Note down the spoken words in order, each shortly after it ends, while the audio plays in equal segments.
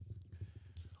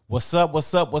What's up?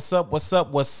 What's up? What's up? What's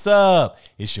up? What's up?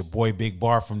 It's your boy Big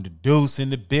Bar from the Deuce in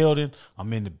the building.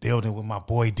 I'm in the building with my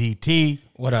boy DT.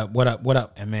 What up? What up? What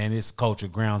up? And man, it's Culture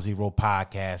Ground Zero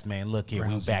podcast, man. Look here,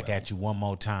 we back at you one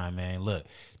more time, man. Look,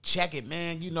 check it,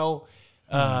 man. You know,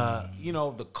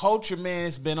 the culture, man,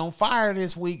 has been on fire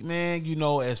this week, man. You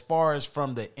know, as far as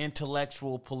from the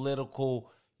intellectual, political,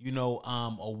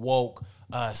 awoke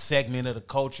segment of the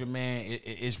culture, man,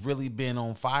 it's really been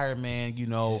on fire, man. You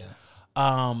know. Yeah.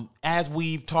 As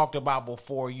we've talked about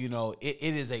before, it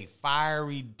is a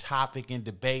fiery topic in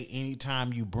debate.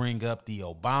 Anytime you bring up the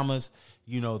Obamas,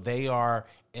 they are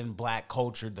in black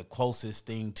culture the closest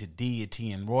thing to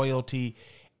deity and royalty.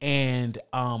 And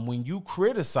when you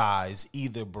criticize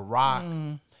either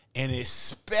Barack and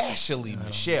especially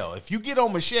Michelle, if you get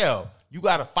on Michelle, you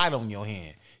got a fight on your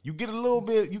hand. You get a little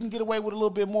bit, you can get away with a little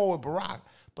bit more with Barack.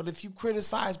 But if you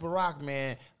criticize Barack,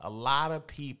 man, a lot of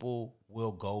people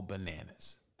will go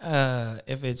bananas.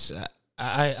 If it's,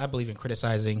 I believe in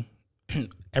criticizing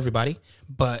everybody,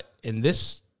 but in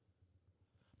this,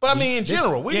 but I mean, in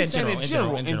general, we're just saying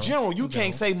in general, you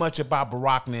can't say much about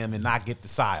Barack and them and not get the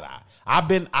side eye. I've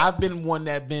been one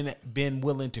that been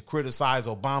willing to criticize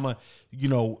Obama,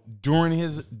 during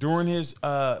his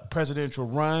presidential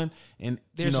run, and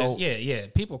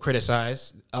people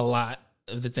criticize a lot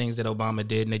of the things that Obama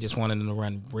did, and they just wanted him to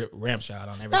run ramp shot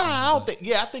on everything. I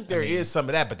think there is some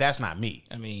of that, but that's not me.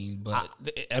 I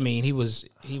think he was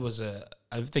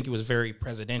very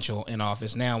presidential in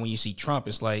office. Now, when you see Trump,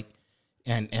 it's like,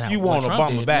 and you want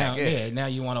Obama back, now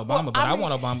you want Obama, I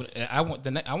want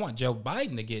Obama. I want Joe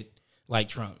Biden to get like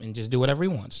Trump and just do whatever he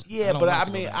wants. Yeah, but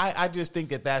I just think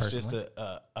that's personally just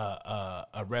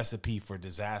a recipe for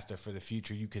disaster for the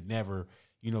future. You could never,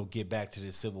 get back to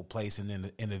this civil place, and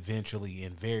then eventually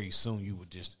and very soon you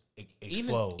would just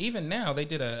explode. Even now, they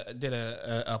did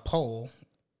a poll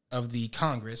of the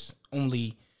Congress.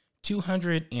 Only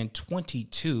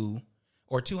 222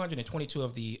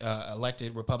 of the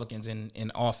elected Republicans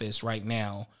in office right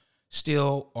now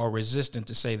still are resistant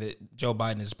to say that Joe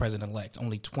Biden is president-elect.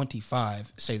 Only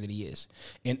 25 say that he is.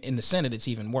 In the Senate, it's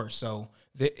even worse. So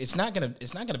it's not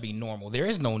gonna be normal. There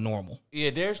is no normal.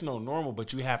 Yeah, there's no normal,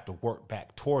 but you have to work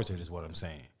back towards it, is what I'm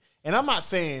saying. And I'm not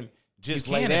saying just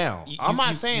lay down. I'm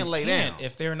not saying lay down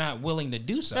if they're not willing to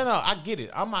do so. No, I get it.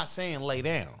 I'm not saying lay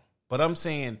down, but I'm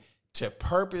saying to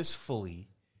purposefully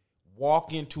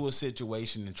walk into a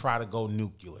situation and try to go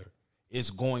nuclear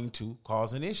is going to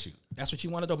cause an issue. That's what you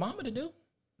wanted Obama to do?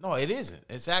 No, it isn't.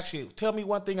 It's actually, tell me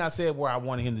one thing I said where I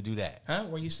wanted him to do that. Huh?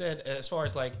 Where you said as far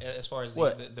as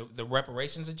the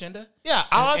reparations agenda? Yeah,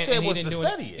 all I said was to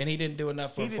study it. And he didn't do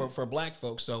enough for black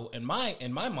folks. So in my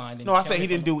mind, no, I said he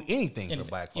didn't do anything for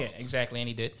black folks. Yeah, exactly, and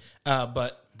he did.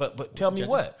 But tell me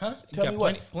what? Huh? Tell me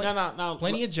what? No,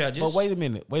 plenty of judges. But wait a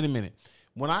minute.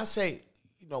 When I say,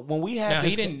 when we have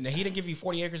he didn't give you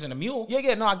 40 acres and a mule.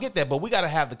 Yeah, no, I get that, but we got to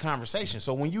have the conversation.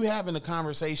 So when you having the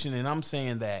conversation, and I'm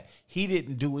saying that he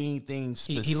didn't do anything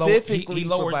specifically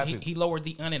for black people. He lowered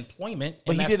the unemployment,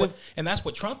 but and that's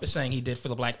what Trump is saying he did for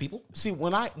the black people. See,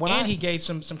 he gave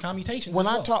some commutations. When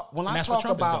I talk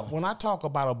about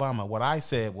Obama, what I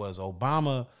said was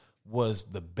Obama was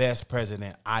the best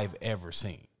president I've ever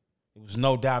seen. There was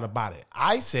no doubt about it.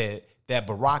 I said that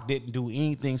Barack didn't do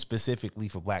anything specifically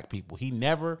for black people. He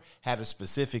never had a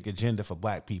specific agenda for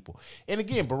black people. And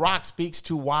again, Barack speaks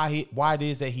to why it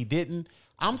is that he didn't.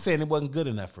 I'm saying it wasn't good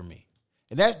enough for me.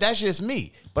 And that's just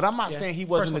me. But I'm not saying he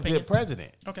wasn't a good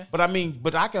president. Okay.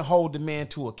 But I can hold the man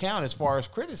to account as far as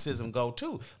criticism go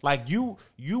too. Like you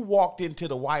walked into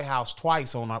the White House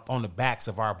twice on the backs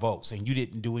of our votes, and you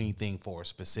didn't do anything for us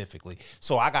specifically.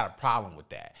 So I got a problem with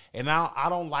that. And I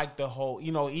don't like the whole,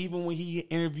 even when he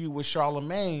interviewed with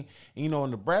Charlemagne, in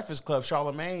the Breakfast Club,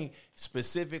 Charlemagne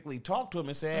specifically talked to him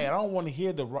and said, "Hey, I don't want to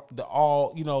hear the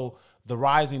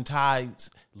rising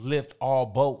tides lift all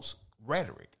boats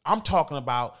rhetoric. I'm talking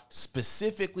about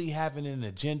specifically having an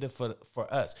agenda for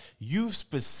us. You've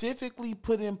specifically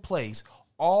put in place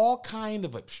all kind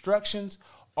of obstructions,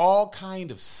 all kind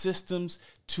of systems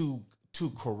to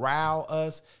corral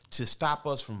us, to stop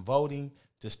us from voting,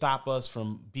 to stop us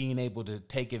from being able to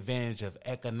take advantage of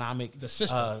economic... The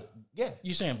system.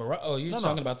 You saying Barack? Oh, you're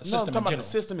talking about the system in general. I'm talking about the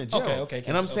system in general. Okay.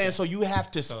 And I'm saying, so you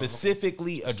have to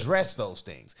specifically address those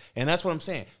things. And that's what I'm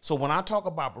saying. So when I talk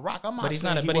about Barack, I'm not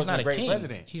saying he wasn't a great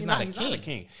president. He's not a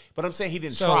king. But I'm saying he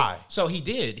didn't try. So he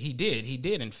did.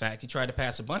 In fact, he tried to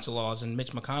pass a bunch of laws, and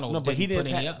Mitch McConnell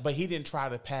but he didn't try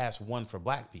to pass one for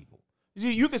black people.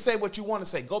 You can say what you want to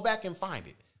say. Go back and find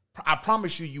it. I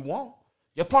promise you won't.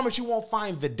 I promise you won't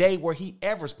find the day where he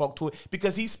ever spoke to it,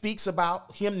 because he speaks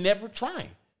about him never trying.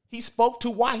 He spoke to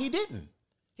why he didn't.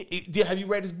 Have you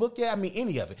read his book yet? I mean,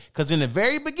 any of it. Because in the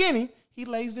very beginning, he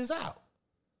lays this out.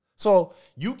 So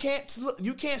you can't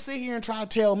sit here and try to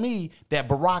tell me that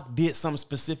Barack did something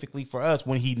specifically for us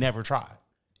when he never tried.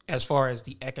 As far as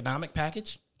the economic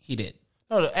package, he did.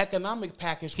 No, the economic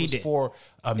package was for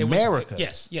America.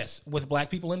 Yes, with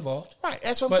black people involved. Right,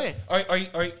 that's what I'm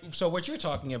saying. So what you're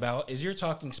talking about is you're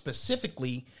talking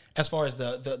specifically as far as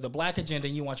the black agenda,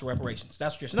 and you want your reparations.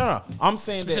 That's what you're saying. No, I'm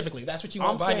saying specifically. That's what you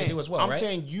want Biden to do as well, right? I'm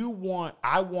saying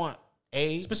I want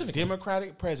a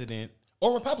Democratic president.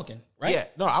 Or Republican, right? Yeah,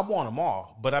 no, I want them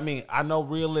all. But I mean, I know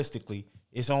realistically,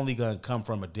 it's only going to come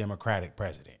from a Democratic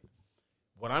president.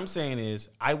 What I'm saying is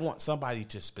I want somebody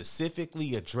to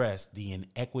specifically address the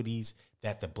inequities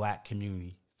that the black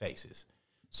community faces.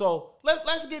 So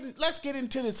let's get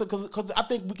into this because I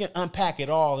think we can unpack it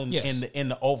all in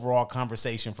the overall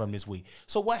conversation from this week.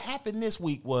 So what happened this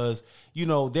week was,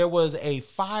 there was a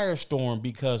firestorm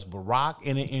because Barack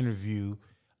in an interview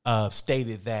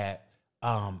stated that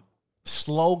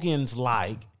slogans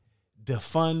like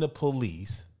 "Defund the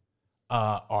Police"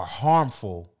 are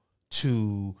harmful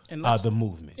to the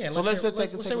movement. Yeah, so let's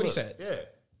take what he said. Yeah,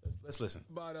 let's listen.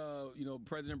 About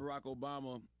President Barack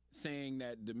Obama saying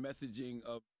that the messaging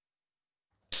of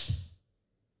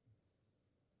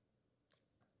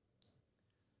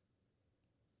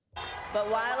but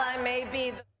while I may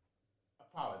be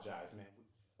apologize, man.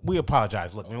 We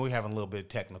apologize. Look, man, we're having a little bit of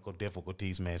technical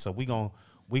difficulties, man. So we gonna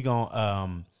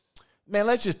man,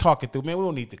 let's just talk it through, man. We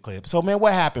don't need the clip. So, man,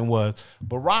 what happened was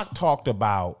Barack talked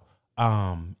about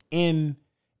in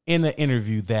an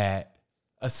interview that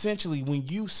essentially when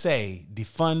you say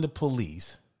defund the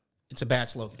police, it's a bad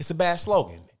slogan. It's a bad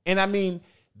slogan. And I mean,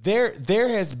 there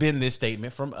has been this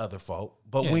statement from other folk,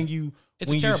 but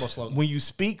it's a terrible slogan.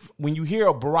 When you hear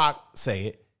a Barack say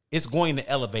it, it's going to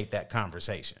elevate that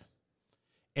conversation.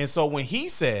 And so when he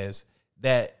says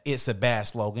that it's a bad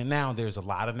slogan, now there's a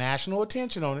lot of national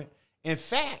attention on it. In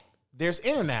fact, there's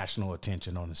international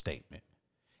attention on the statement.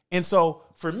 And so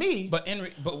for me, but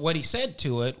what he said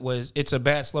to it was it's a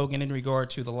bad slogan in regard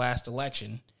to the last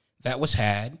election that was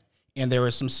had, and there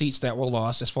were some seats that were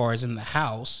lost as far as in the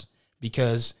House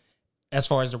because as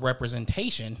far as the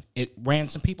representation, it ran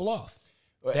some people off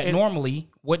that normally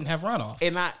wouldn't have run off.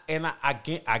 And I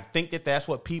think that that's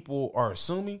what people are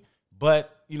assuming,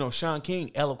 but Sean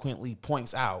King eloquently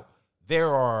points out there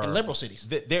are in liberal cities.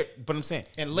 But I'm saying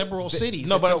in liberal cities.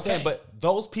 No, but I'm saying, but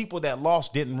those people that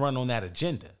lost didn't run on that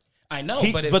agenda. I know,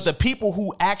 but the people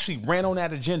who actually ran on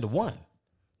that agenda won.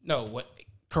 No, what?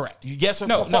 Correct. Yes or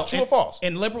no? True or false?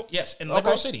 In liberal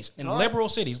cities, liberal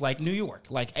cities like New York,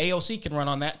 like AOC can run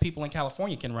on that. People in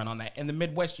California can run on that. In the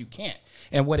Midwest, you can't.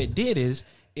 And what it did is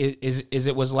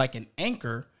it was like an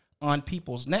anchor on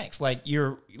people's necks. Like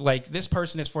this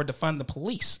person is for defund the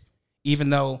police, even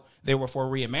though they were for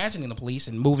reimagining the police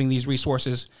and moving these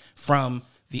resources from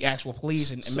the actual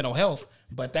police and mental health.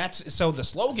 But so the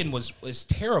slogan was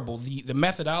terrible. The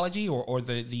methodology or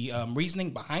the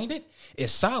reasoning behind it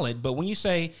is solid. But when you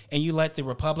say, and you let the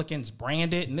Republicans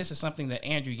brand it, and this is something that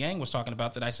Andrew Yang was talking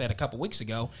about that I said a couple weeks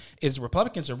ago, is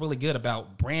Republicans are really good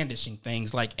about brandishing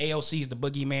things like AOC's the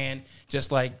boogeyman,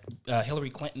 just like Hillary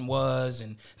Clinton was,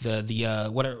 and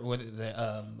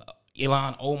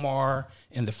Ilhan Omar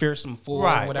and the fearsome fool,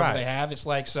 whatever they have. It's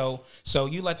like, so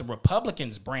you let the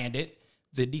Republicans brand it.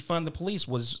 The defund the police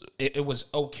was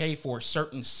okay for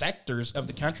certain sectors of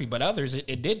the country, but others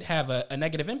it did have a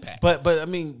negative impact. But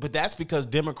that's because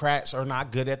Democrats are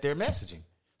not good at their messaging.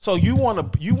 So you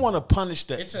want to punish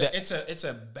the. It's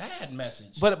a bad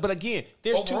message. But again,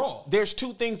 there's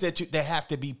two things that have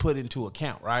to be put into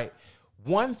account, right?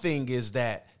 One thing is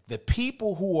that the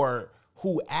people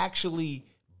who actually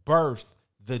birthed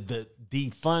the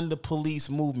defund the police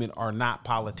movement are not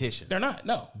politicians. They're not.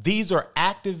 No, these are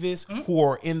activists who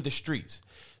are in the streets.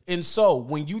 And so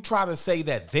when you try to say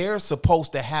that they're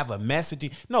supposed to have a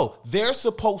messaging, no, they're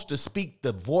supposed to speak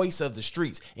the voice of the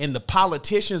streets, and the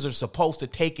politicians are supposed to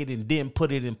take it and then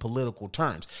put it in political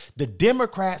terms. The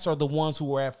Democrats are the ones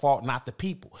who are at fault, not the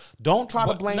people. Don't try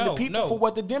to blame the people for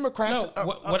what the Democrats are.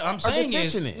 What I'm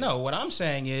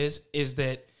saying is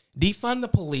that defund the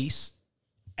police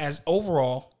as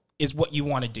overall is what you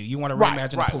want to do. You want to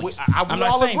reimagine the police. I'm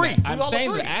not saying that. I'm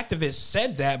saying the activists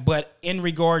said that, but in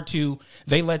regard to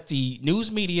they let the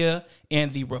news media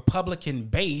and the Republican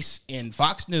base in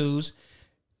Fox News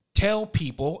tell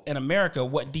people in America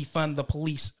what defund the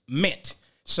police meant.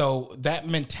 So that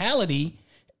mentality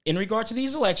in regard to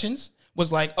these elections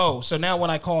was like, oh, so now when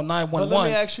I call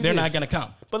 911, they're not going to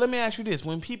come. But let me ask you this.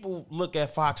 When people look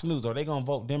at Fox News, are they going to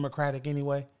vote Democratic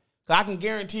anyway? I can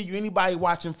guarantee you anybody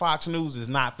watching Fox News is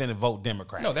not finna vote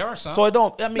Democrat. No, there are some. So it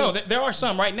don't. I mean, no, there are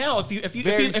some right now.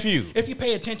 If you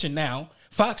pay attention now,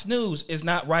 Fox News is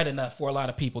not right enough for a lot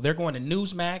of people. They're going to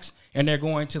Newsmax and they're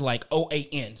going to like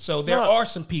OAN. So there are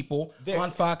some people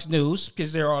on Fox News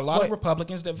because there are a lot of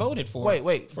Republicans that voted for.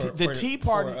 The Tea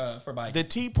Party for Biden. The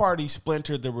Tea Party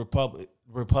splintered the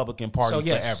Republican Party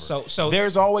forever. So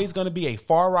there's always going to be a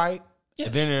far right. Yes.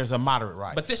 And then there's a moderate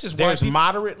right. But this is there's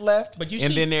moderate left,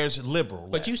 and then there's liberal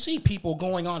left. But you see people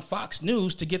going on Fox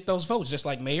News to get those votes, just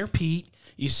like Mayor Pete.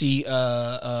 You see,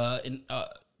 I get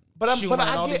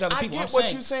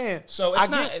what you're saying. So it's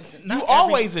not you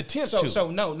always attempt to.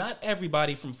 So no, not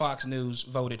everybody from Fox News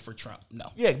voted for Trump. No.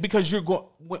 Yeah, because you're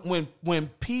going when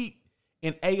Pete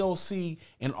and AOC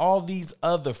and all these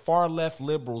other far left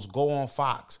liberals go on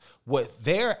Fox, what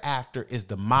they're after is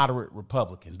the moderate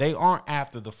Republican. They aren't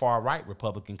after the far right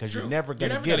Republican because you're never going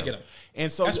to get them.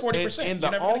 And so that's 40%. And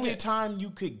the only time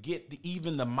you could get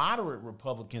even the moderate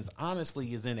Republicans,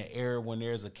 honestly, is in an era when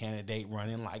there's a candidate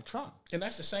running like Trump. And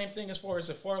that's the same thing as far as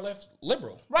a far left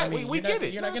liberal. Right, I mean, we get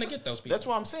it. You're not going to get those people. That's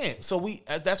what I'm saying. So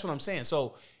that's what I'm saying.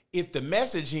 So if the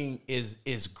messaging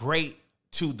is great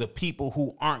to the people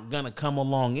who aren't going to come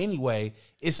along anyway,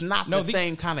 it's not the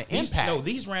same kind of impact.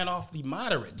 These ran off the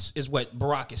moderates, is what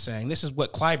Barack is saying. This is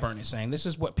what Clyburn is saying. This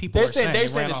is what people are saying. They're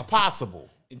saying it's possible.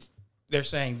 They're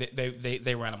saying that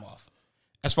they ran them off.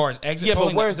 As far as exit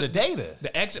polling. Yeah, but where's the data?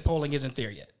 The exit polling isn't there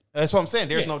yet. That's what I'm saying.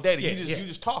 There's no data. You're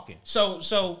just talking. So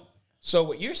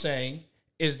what you're saying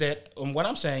is that, and what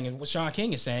I'm saying and what Sean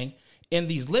King is saying, in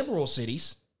these liberal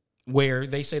cities, where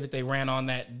they say that they ran on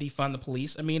that defund the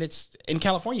police. I mean, it's in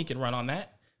California you can run on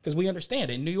that because we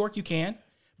understand it. In New York you can,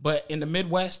 but in the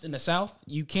Midwest and the South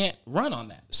you can't run on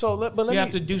that. So, you have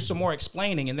to do some more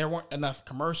explaining, and there weren't enough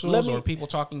commercials or people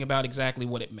talking about exactly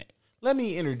what it meant. Let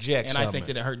me interject, and something. I think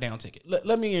that it hurt down ticket.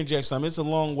 Let me interject something. It's a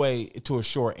long way to a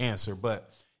short answer,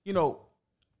 but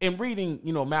in reading,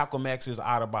 Malcolm X's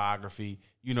autobiography,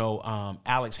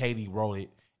 Alex Haley wrote it.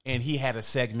 And he had a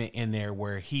segment in there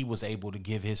where he was able to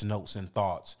give his notes and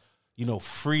thoughts,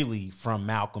 freely from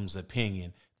Malcolm's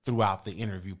opinion throughout the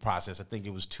interview process. I think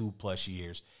it was 2+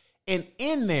 years. And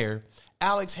in there,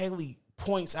 Alex Haley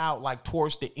points out, like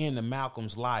towards the end of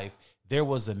Malcolm's life, there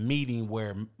was a meeting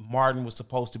where Martin was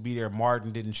supposed to be there.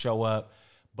 Martin didn't show up,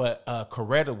 but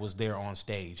Coretta was there on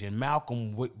stage. And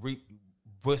Malcolm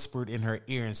whispered in her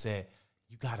ear and said,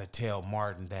 "You got to tell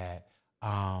Martin that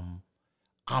I'm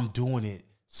doing it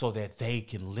so that they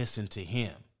can listen to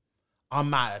him. I'm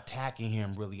not attacking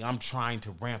him, really. I'm trying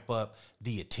to ramp up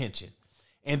the attention."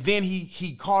 And then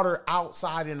he caught her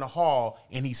outside in the hall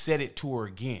and he said it to her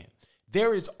again.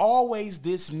 There is always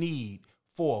this need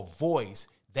for a voice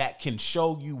that can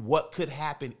show you what could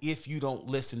happen if you don't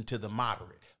listen to the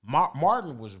moderate.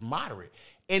 Martin was moderate.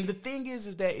 And the thing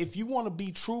is that if you want to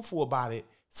be truthful about it,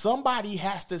 somebody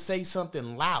has to say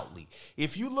something loudly.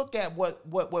 If you look at what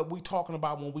we're talking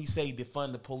about when we say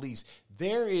defund the police,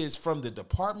 there is from the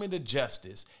Department of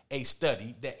Justice a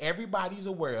study that everybody's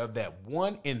aware of that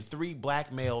 1 in 3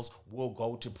 black males will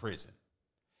go to prison.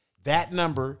 That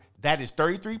number, that is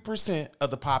 33%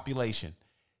 of the population.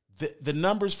 The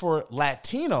numbers for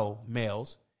Latino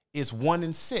males is 1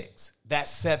 in 6.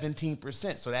 That's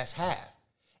 17%. So that's half.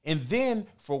 And then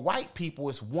for white people,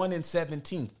 it's 1 in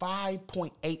 17,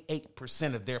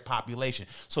 5.88% of their population.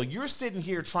 So you're sitting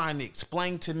here trying to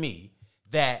explain to me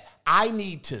that I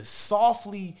need to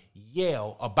softly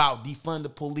yell about defund the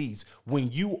police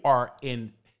when you are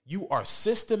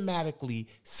systematically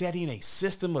setting a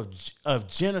system of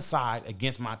genocide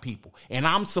against my people. And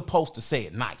I'm supposed to say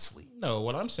it nicely. No,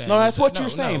 what I'm saying. No, that's what you're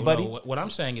saying, buddy. No, what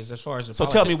I'm saying is, as far as so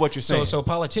tell me what you're saying. So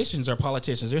politicians are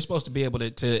politicians. They're supposed to be able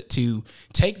to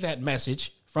take that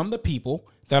message from the people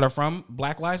that are from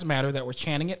Black Lives Matter that were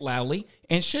chanting it loudly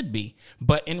and should be.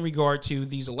 But in regard to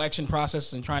these election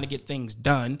processes and trying to get things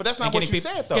done, but that's not what you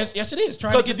said, though. Yes, it is.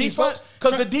 Trying to get defund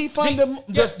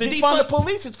the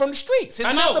police is from the streets.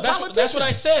 It's not the politicians. That's what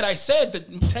I said. I said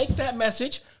that take that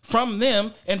message from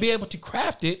them and be able to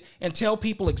craft it and tell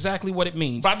people exactly what it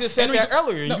means. But I just said that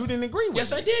earlier, and you didn't agree with me.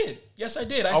 Yes, I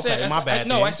did. I said, my bad.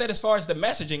 I said as far as the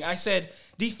messaging, I said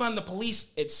defund the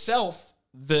police itself.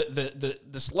 The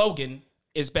slogan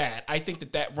is bad. I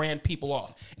think that ran people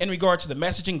off. In regard to the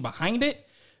messaging behind it,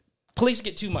 police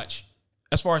get too much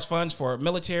as far as funds for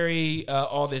military,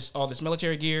 all this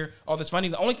military gear, all this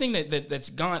funding. The only thing that's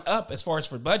gone up as far as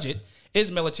for budget is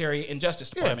military and justice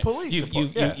department. Police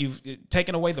You've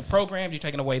taken away the programs, you've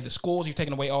taken away the schools, you've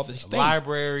taken away all these things.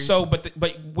 Libraries. So, but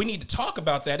we need to talk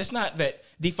about that. It's not that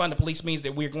defund the police means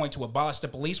that we're going to abolish the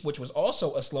police, which was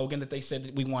also a slogan that they said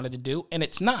that we wanted to do, and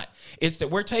it's not. It's that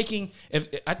we're taking.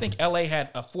 I think LA had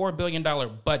a $4 billion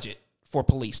budget for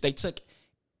police. They took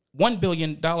 $1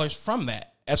 billion from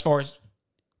that as far as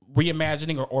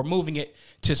reimagining or moving it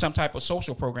to some type of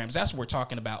social programs. That's what we're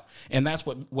talking about, and that's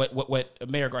what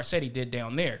Mayor Garcetti did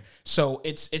down there. So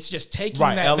it's just taking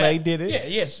that. LA did it. Yeah,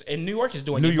 yes, and New York is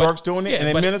doing it. New York's doing it, and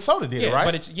then Minnesota did it, right?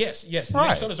 But it's yes,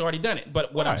 Minnesota's already done it.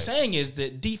 But what I'm saying is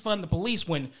that defund the police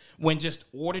when just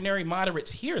ordinary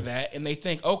moderates hear that and they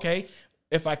think, okay,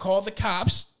 if I call the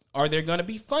cops, are they going to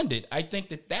be funded? I think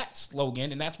that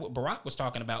slogan, and that's what Barack was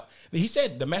talking about. He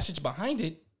said the message behind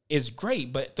it is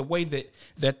great, but the way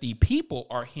that the people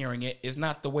are hearing it is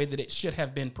not the way that it should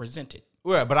have been presented.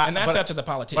 Right, and that's up to the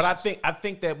politicians. But I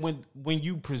think that when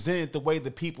you present it the way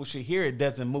the people should hear it,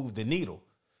 doesn't move the needle.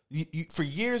 For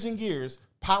years and years,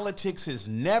 politics has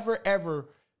never ever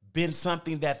been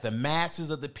something that the masses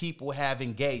of the people have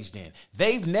engaged in.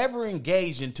 They've never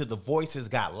engaged until the voices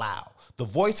got loud. The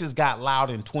voices got loud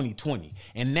in 2020.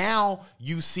 And now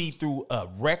you see through a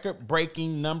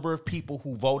record-breaking number of people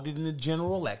who voted in the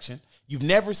general election. You've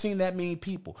never seen that many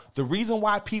people. The reason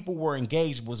why people were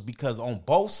engaged was because on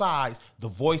both sides, the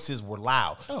voices were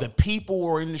loud. Oh. The people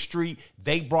were in the street.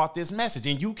 They brought this message.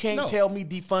 And you can't tell me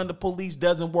defund the police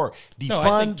doesn't work.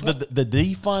 Defund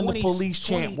the police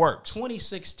chant works.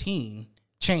 2016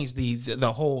 changed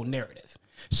the whole narrative.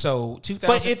 So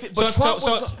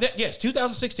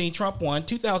 2016 Trump won.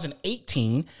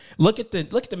 2018, look at the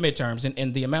midterms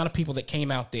and the amount of people that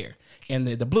came out there and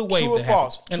the blue wave True that or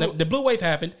false? happened. And the blue wave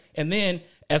happened, and then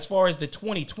as far as the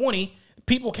 2020,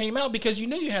 people came out because you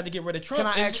knew you had to get rid of Trump. Can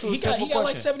I ask you a simple question? He got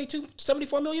like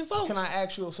 74 million votes. Can I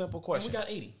ask you a simple question? And we got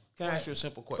 80. Can I ask you a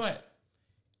simple question? Go ahead.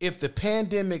 If the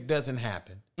pandemic doesn't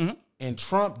happen and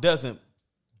Trump doesn't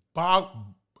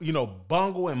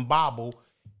bungle and bobble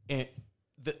and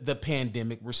the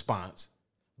pandemic response,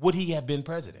 would he have been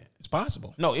president? It's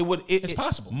possible. No, it would. It's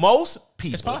possible. Most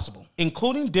people, it's possible,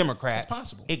 including Democrats, it's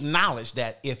possible, acknowledge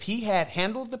that if he had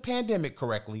handled the pandemic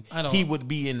correctly, he would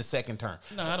be in the second term.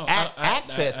 No, I don't.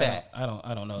 Axe said that. I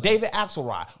don't know. David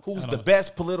Axelrod, who's the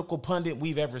best political pundit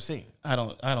we've ever seen. I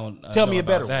don't. Tell me a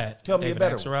better one. Tell me a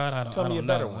better one. Tell me a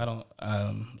better one. I don't.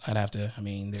 I'd have to. I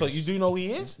mean. So you do know who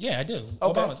he is? Yeah, I do.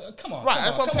 Okay. Obama's, come on. Right.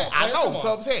 That's what I'm saying. I know. That's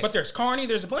what I'm saying. But there's Carney.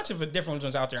 There's a bunch of different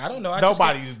ones out there. I don't know.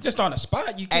 Nobody just on the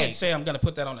spot. You can't say I'm going to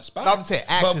put that on the spot. No, I'm saying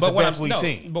Axe is the best we've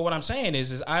seen. But what I'm saying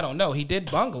is I don't know. He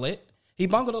did bungle it. He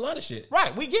bungled a lot of shit.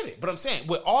 Right, we get it. But I'm saying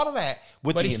with all of that,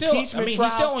 with the impeachment trial,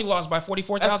 he still only lost by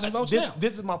 44,000 votes now.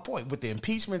 This is my point. With the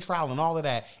impeachment trial and all of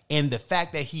that, and the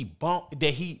fact that he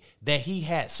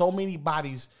had so many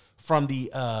bodies from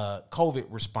the COVID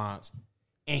response,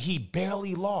 and he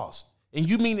barely lost. And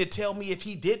you mean to tell me if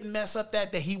he didn't mess up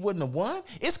that he wouldn't have won?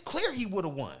 It's clear he would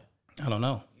have won. I don't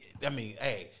know. I mean,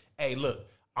 hey, look,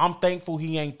 I'm thankful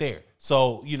he ain't there.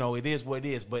 So, it is what it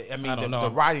is. But, I mean,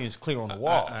 the writing is clear on the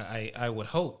wall. I would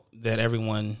hope that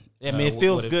everyone... I mean, it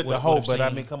feels good to hope, but, I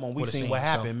mean, come on. We seen what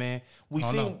happened, man. We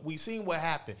seen what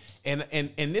happened.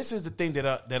 And this is the thing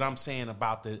that I'm saying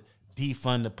about the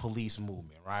defund the police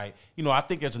movement, right? I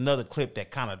think there's another clip that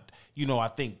kind of, I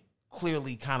think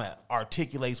clearly kind of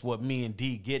articulates what me and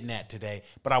D getting at today.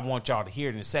 But I want y'all to hear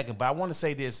it in a second. But I want to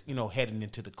say this, heading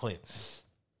into the clip.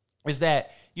 Is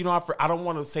that I don't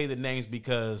want to say the names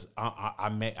because I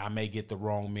may get the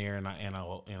wrong mayor and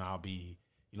I'll be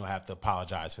have to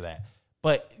apologize for that.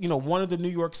 But one of the New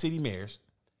York City mayors,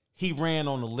 he ran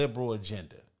on a liberal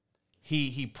agenda.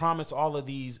 He promised all of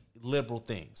these liberal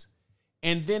things,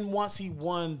 and then once he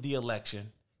won the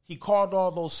election, he called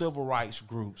all those civil rights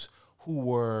groups who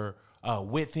were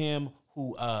with him,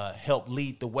 who helped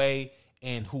lead the way,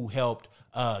 and who helped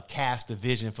cast the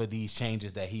vision for these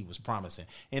changes that he was promising.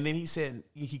 And then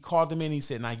he called them in. And he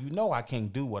said, now, I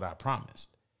can't do what I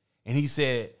promised. And he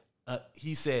said,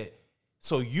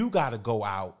 so you got to go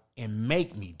out and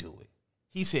make me do it.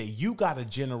 He said, you got to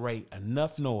generate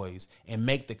enough noise and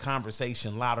make the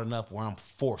conversation loud enough where I'm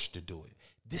forced to do it.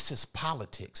 This is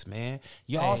politics, man.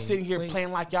 Y'all sitting here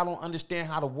playing like y'all don't understand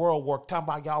how the world works. Talking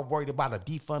about y'all worried about a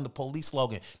defund the police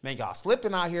slogan. Man, y'all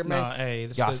slipping out here, man.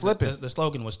 Y'all slipping. The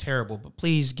slogan was terrible, but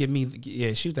please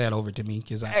shoot that over to me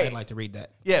because I'd like to read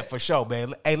that. Yeah, for sure,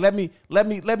 man. Hey, let me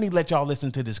let y'all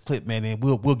listen to this clip, man, and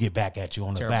we'll get back at you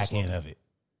on the back end of it.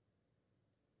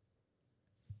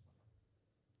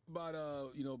 About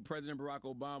President Barack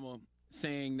Obama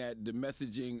saying that the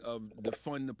messaging of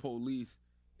defund the police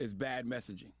is bad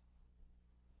messaging.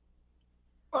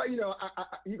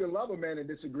 You can love a man and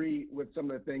disagree with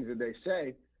some of the things that they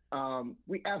say.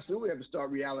 We absolutely have to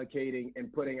start reallocating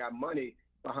and putting our money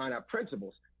behind our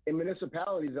principles. In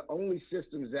municipalities, the only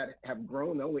systems that have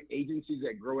grown, the only agencies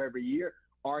that grow every year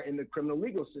are in the criminal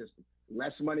legal system.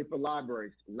 Less money for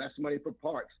libraries, less money for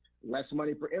parks, less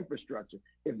money for infrastructure.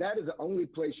 If that is the only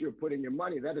place you're putting your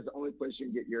money, that is the only place you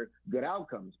can get your good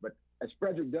outcomes. But as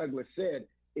Frederick Douglass said,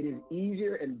 it is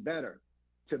easier and better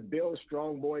to build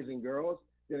strong boys and girls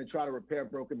than to try to repair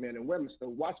broken men and women. So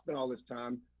why spend all this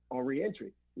time on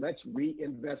reentry? Let's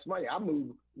reinvest money. I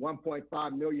moved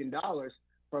 $1.5 million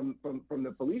from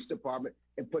the police department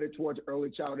and put it towards early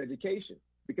child education,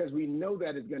 because we know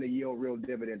that is going to yield real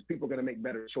dividends. People are going to make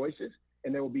better choices,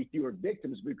 and there will be fewer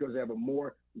victims because they have a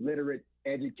more literate,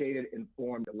 educated,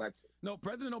 informed electorate. No,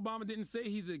 President Obama didn't say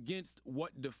he's against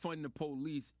what defund the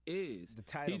police is. The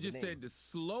title, he just said the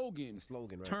slogan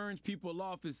right, turns people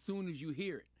off as soon as you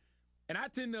hear it. And I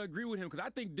tend to agree with him because I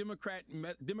think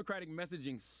democratic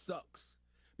messaging sucks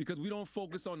because we don't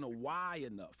focus on the why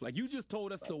enough. Like you just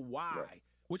told us the why,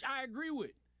 which I agree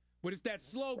with. But it's that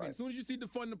slogan. As soon as you see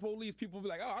defund the police, people will be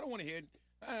like, oh, I don't want to hear it.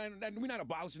 We're not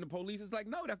abolishing the police. It's like,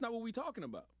 no, that's not what we're talking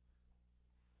about.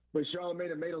 But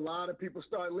Charlamagne, it made a lot of people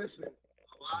start listening.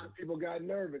 A lot of people got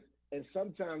nervous. And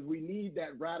sometimes we need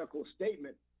that radical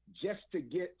statement just to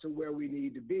get to where we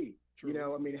need to be. True.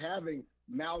 Having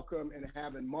Malcolm and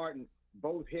having Martin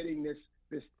both hitting this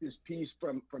piece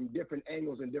from different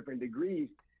angles and different degrees,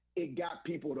 it got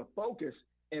people to focus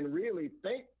and really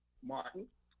thank Martin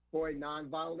for a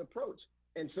nonviolent approach.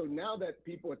 And so now that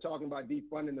people are talking about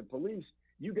defunding the police,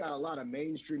 you got a lot of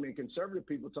mainstream and conservative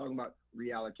people talking about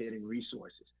reallocating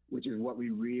resources, which is what we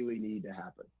really need to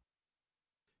happen.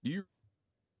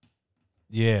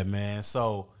 Yeah, man.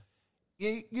 So,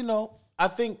 I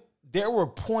think there were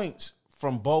points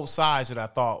from both sides that I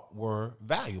thought were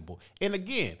valuable. And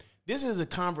again, this is a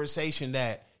conversation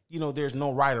that, there's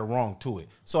no right or wrong to it.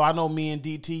 So I know me and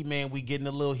DT, man, we getting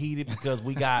a little heated because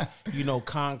we got,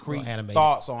 concrete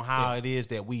thoughts on how it is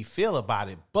that we feel about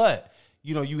it. But,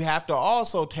 you have to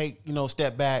also take,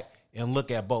 step back and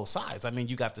look at both sides. I mean,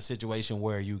 you got the situation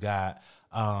where you got,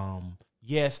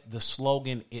 yes, the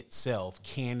slogan itself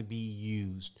can be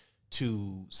used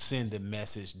to send a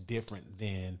message different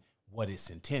than what it's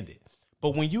intended.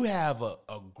 But when you have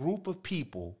a group of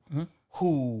people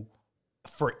who,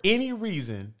 for any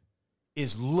reason,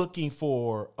 is looking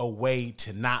for a way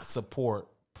to not support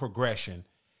progression,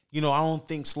 I don't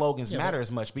think slogans matter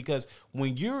as much, because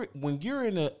when you're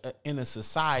in a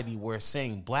society where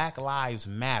saying Black Lives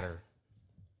Matter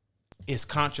is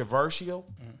controversial,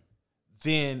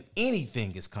 then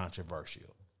anything is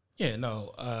controversial. Yeah,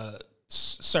 no,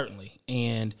 certainly.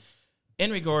 And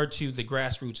in regard to the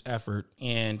grassroots effort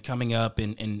and coming up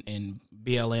and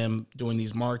BLM doing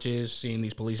these marches, seeing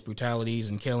these police brutalities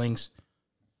and killings,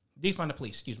 defund the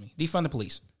police, defund the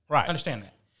police. Right. Understand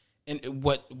that. And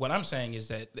what I'm saying is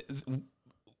that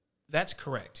that's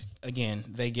correct. Again,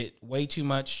 they get way too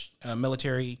much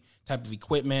military type of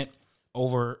equipment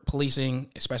over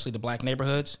policing, especially the black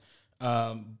neighborhoods.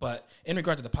 But in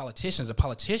regard to the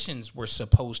politicians were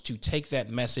supposed to take that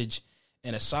message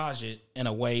and massage it in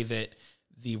a way that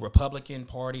the Republican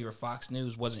Party or Fox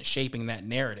News wasn't shaping that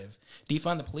narrative.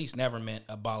 Defund the police never meant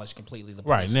abolish completely the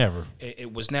police. Right, never.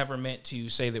 It was never meant to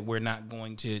say that we're not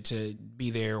going to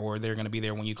be there, or they're going to be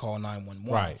there when you call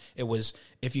 911. Right. It was,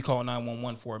 if you call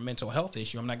 911 for a mental health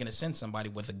issue, I'm not going to send somebody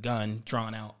with a gun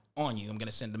drawn out on you. I'm going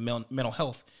to send a mental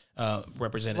health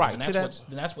representative. Right.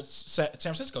 And that's what San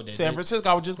Francisco did. San Francisco,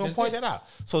 I was just going to point that out.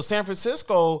 So San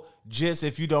Francisco,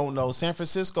 if you don't know, San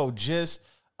Francisco just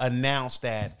announced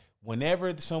that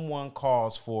whenever someone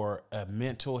calls for a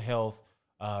mental health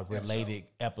related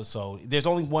episode, there's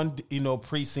only one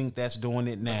precinct that's doing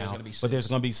it now, but there's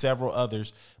going to be several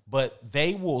others. But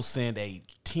they will send a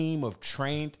team of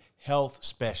trained health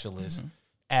specialists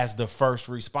as the first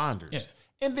responders. Yeah.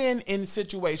 And then in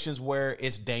situations where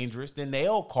it's dangerous, then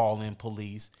they'll call in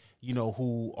police,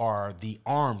 who are the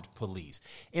armed police.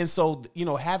 And so,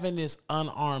 having this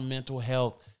unarmed mental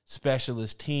health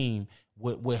specialist team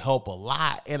would help a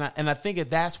lot. And I think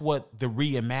that's what the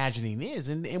reimagining is.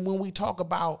 And when we talk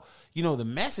about, the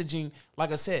messaging,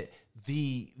 like I said,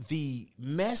 the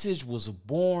message was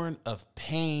born of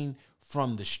pain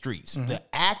from the streets. The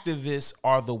activists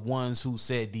are the ones who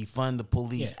said defund the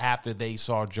police after they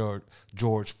saw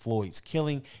George Floyd's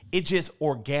killing. It just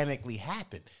organically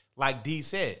happened. Like D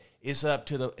said, it's up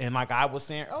to and like I was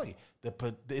saying earlier,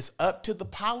 It's up to the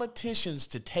politicians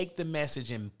to take the message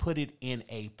and put it in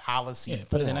a policy form.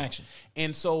 Put it in action.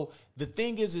 And so the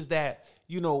thing is that,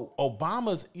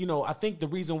 Obama's, I think the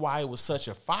reason why it was such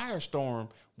a firestorm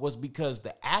was because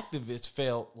the activists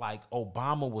felt like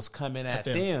Obama was coming at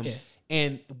them. Yeah.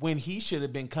 And when he should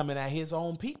have been coming at his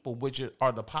own people, which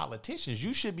are the politicians.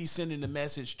 You should be sending the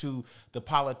message to the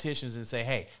politicians and say,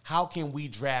 hey, how can we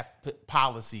draft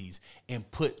policies and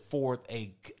put forth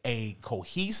a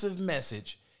cohesive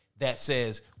message that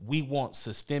says we want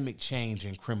systemic change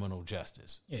in criminal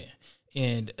justice? Yeah.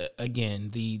 And again,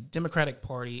 the Democratic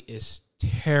Party is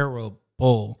terrible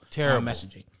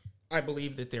messaging. I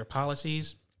believe that their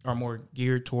policies are more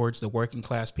geared towards the working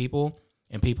class people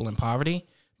and people in poverty.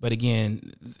 But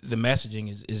again, the messaging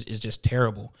is just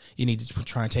terrible. You need to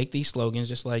try and take these slogans,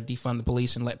 just like defund the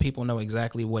police, and let people know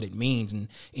exactly what it means.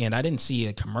 And I didn't see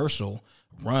a commercial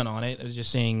run on it. I was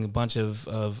just seeing a bunch of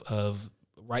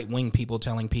right-wing people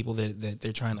telling people that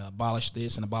they're trying to abolish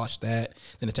this and abolish that,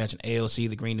 then attaching AOC,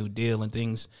 the Green New Deal, and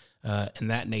things in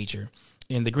that nature.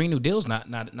 And the Green New Deal is not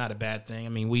a bad thing. I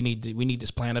mean, we need this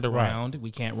planet around. Right.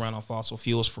 We can't run on fossil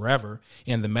fuels forever.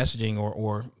 And the messaging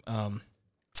or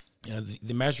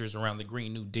the measures around the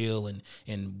Green New Deal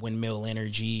and windmill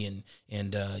energy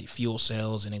and fuel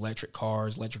cells and electric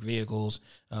cars, electric vehicles,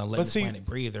 letting the planet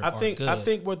breathe. I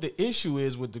think what the issue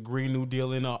is with the Green New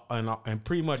Deal and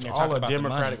pretty much all of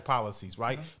Democratic policies,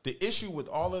 right? Mm-hmm. The issue with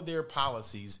all of their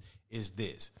policies is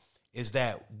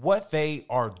that what they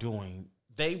are doing,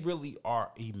 they really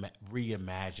are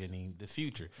reimagining the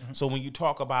future. Mm-hmm. So when you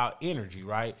talk about energy,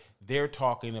 right, they're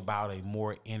talking about a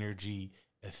more energy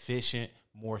efficient,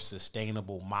 more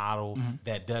sustainable model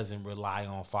that doesn't rely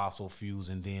on fossil fuels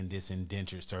and then this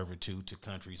indentured servitude to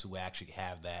countries who actually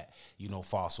have that,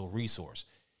 fossil resource.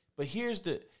 But here's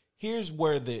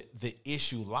where the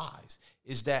issue lies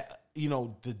is that,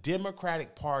 the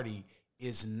Democratic Party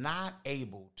is not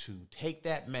able to take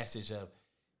that message of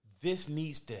this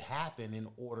needs to happen in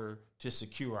order to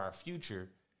secure our future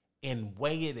and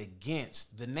weigh it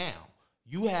against the now.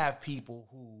 You have people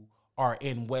who are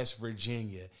in West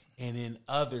Virginia and in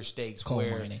other states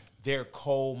they're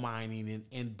coal mining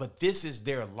but this is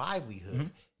their livelihood. Mm-hmm.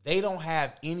 They don't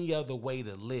have any other way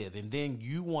to live. And then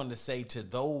you want to say to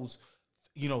those,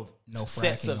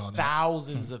 sets of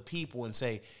thousands of people and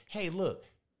say, hey, look,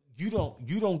 you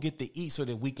don't get to eat so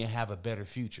that we can have a better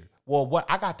future. Well, what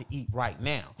I got to eat right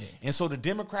now. Yeah. And so the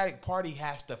Democratic Party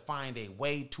has to find a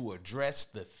way to address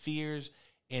the fears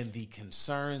and the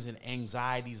concerns and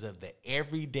anxieties of the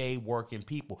everyday working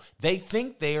people. They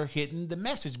think they are hitting the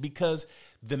message because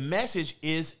the message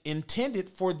is intended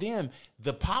for them.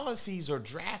 The policies are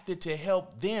drafted to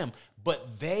help them,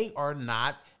 but they are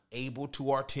not able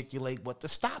to articulate what the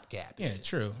stopgap is. Yeah,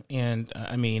 true. And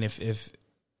I mean, if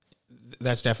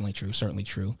that's definitely true, certainly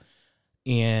true.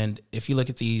 And if you look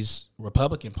at these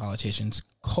Republican politicians,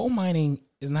 coal mining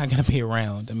is not going to be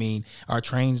around. I mean, our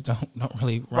trains don't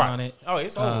really run on it. Oh,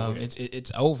 it's over.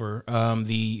 It's over.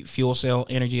 The fuel cell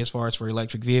energy, as far as for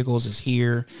electric vehicles, is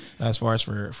here. As far as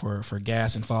for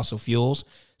gas and fossil fuels.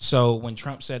 So when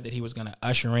Trump said that he was going to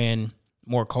usher in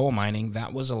more coal mining,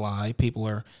 that was a lie.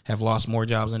 People have lost more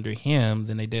jobs under him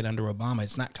than they did under Obama.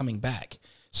 It's not coming back.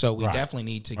 So we definitely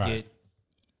need to get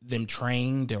them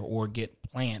trained or get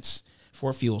plants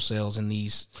for fuel cells in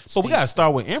these states. But we got to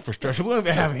start with infrastructure. We don't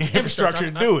even have infrastructure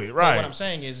to do it, right? What I'm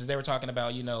saying is they were talking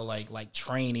about, like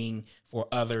training for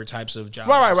other types of jobs.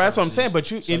 Right. That's what I'm saying. But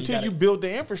until you build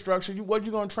the infrastructure, what are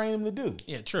you going to train them to do?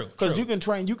 Yeah, true. Because you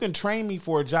can train me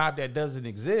for a job that doesn't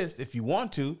exist if you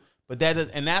want to, but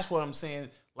and that's what I'm saying.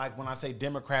 Like when I say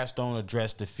Democrats don't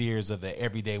address the fears of the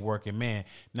everyday working man.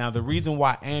 Now, the reason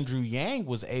why Andrew Yang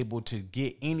was able to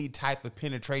get any type of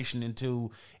penetration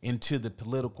into the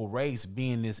political race,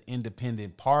 being this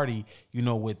independent party,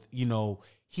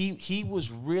 he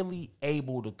was really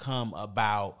able to come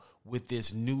about with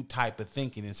this new type of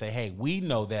thinking and say, hey, we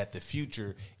know that the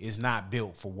future is not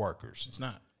built for workers. It's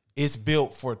not. It's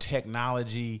built for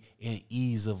technology and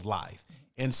ease of life.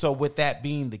 And so with that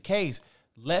being the case,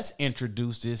 let's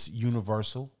introduce this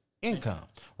universal income,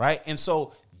 right? And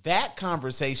so that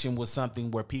conversation was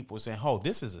something where people were saying, oh,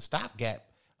 this is a stopgap,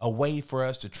 a way for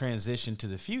us to transition to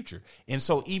the future. And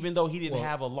so even though he didn't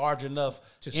have a large enough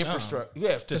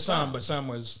infrastructure, to some, but some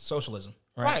was socialism.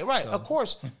 Right, so. Of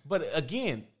course. But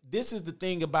again, this is the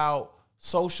thing about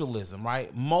socialism,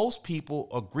 right? Most people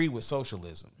agree with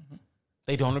socialism. Mm-hmm.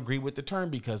 They don't agree with the term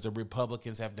because the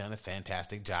Republicans have done a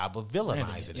fantastic job of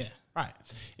villainizing it. Right.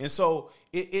 And so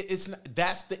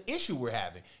that's the issue we're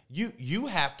having. You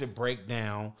have to break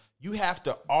down, you have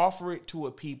to offer it to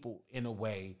a people in a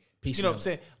way You know what I'm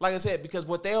saying? Like I said, because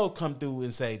what they'll come through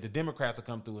and say, the Democrats will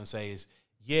come through and say is,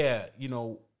 yeah, you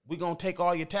know, we're going to take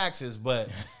all your taxes, but,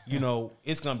 you know,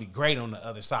 it's going to be great on the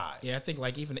other side. Yeah, I think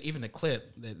like even the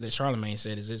clip that Charlemagne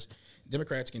said is this: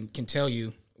 Democrats can tell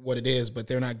you what it is, but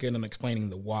they're not good on explaining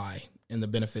the why and the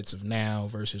benefits of now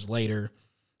versus later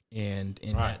and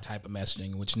that type of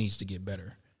messaging, which needs to get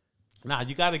better. Nah,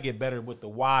 you got to get better with the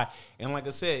why. And like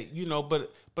I said, you know, but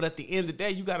at the end of the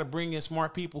day, you got to bring in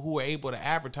smart people who are able to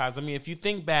advertise. I mean, if you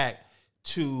think back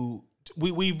to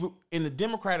we've in the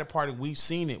Democratic Party, we've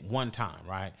seen it one time,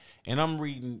 right? And I'm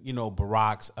reading, you know,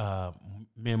 Barack's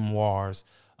memoirs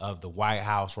of the White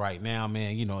House right now,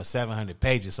 man. You know, it's 700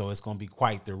 pages, so it's going to be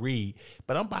quite the read.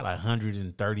 But I'm about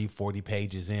 130, 40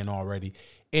 pages in already.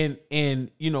 And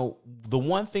you know, the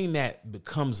one thing that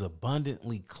becomes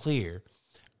abundantly clear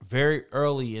very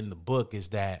early in the book is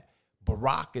that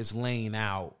Barack is laying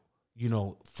out, you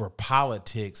know, for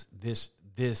politics,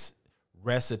 this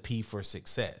recipe for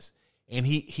success. And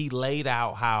he laid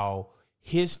out how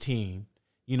his team,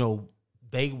 you know,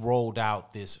 they rolled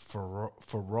out this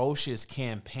ferocious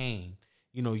campaign,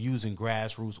 you know, using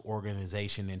grassroots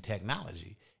organization and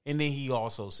technology. And then he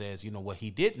also says, you know, what he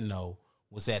didn't know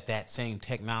was that same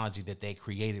technology that they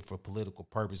created for political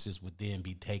purposes would then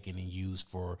be taken and used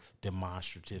for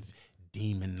demonstrative,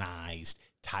 demonized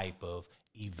type of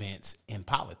events in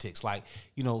politics. Like,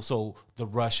 you know, so the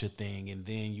Russia thing, and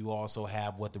then you also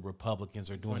have what the Republicans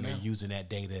are doing. They're using that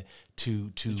data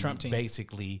to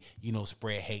basically, you know,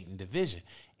 spread hate and division.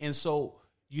 And so,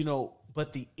 you know,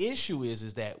 but the issue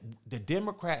is that the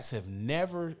Democrats have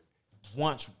never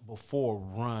once before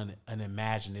run an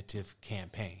imaginative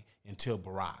campaign until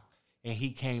Barack. And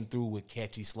he came through with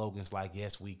catchy slogans like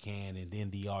 "Yes, we can," and then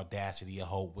 "The Audacity of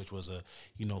Hope," which was a,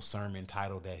 you know, sermon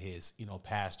title that his, you know,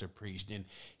 pastor preached. And,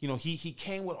 you know, he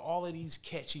came with all of these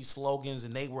catchy slogans,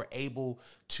 and they were able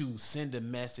to send a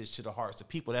message to the hearts of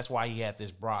people. That's why he had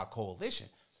this broad coalition.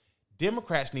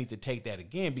 Democrats need to take that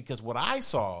again, because what I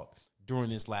saw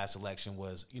during this last election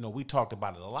was, you know, we talked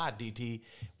about it a lot, DT,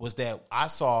 was that I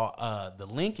saw the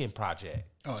Lincoln Project.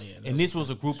 Oh, yeah. And this was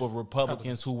a group of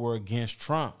Republicans who were against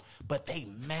Trump, but they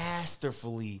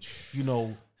masterfully, you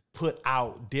know, put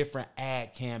out different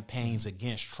ad campaigns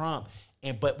against Trump.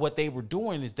 But what they were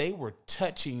doing is they were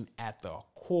touching at the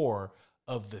core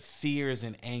of the fears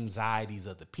and anxieties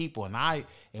of the people. And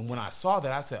when I saw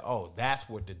that, I said, oh, that's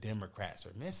what the Democrats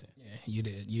are missing. Yeah,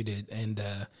 you did. And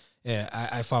yeah,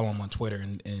 I follow them on Twitter,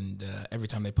 and every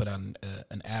time they put out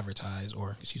an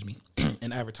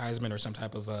an advertisement or some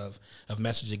type of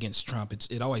message against Trump,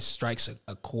 it always strikes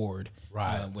a chord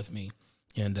with me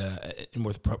and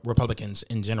with Republicans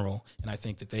in general. And I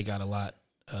think that they got a lot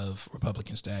of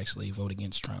Republicans to actually vote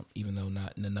against Trump, even though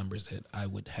not in the numbers that I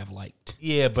would have liked.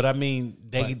 Yeah, but I mean,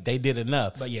 they did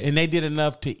enough. But yeah. And they did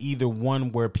enough to either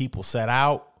one where people sat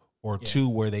out, or two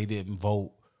where they didn't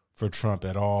vote for Trump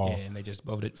at all. Yeah, and they just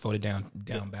voted down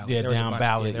ballot. Yeah, down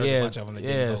ballot. There was a bunch of them that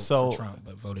didn't vote for Trump,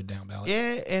 but voted down ballot.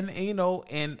 Yeah, and you know,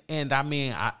 and I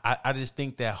mean, I just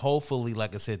think that hopefully,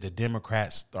 like I said, the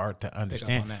Democrats start to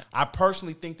understand. I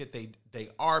personally think that they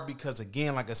are, because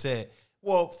again, like I said,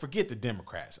 well, forget the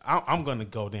Democrats. I'm going to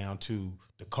go down to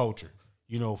the culture.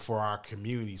 You know, for our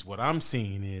communities, what I'm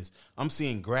seeing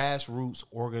grassroots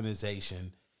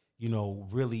organization, you know,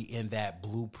 really in that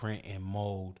blueprint and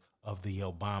mold of the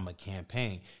Obama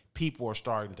campaign. People are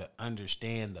starting to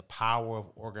understand the power of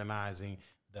organizing,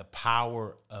 the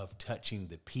power of touching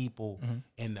the people,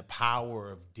 and the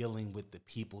power of dealing with the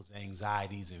people's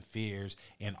anxieties and fears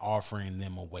and offering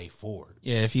them a way forward.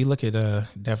 Yeah, if you look at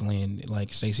definitely in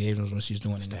like Stacey Abrams, what she's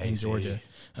doing in Georgia,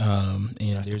 and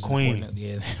that's there's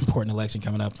an important election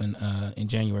coming up in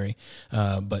January,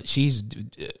 but she's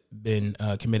been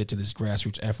committed to this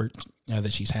grassroots effort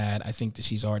that she's had. I think that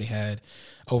she's already had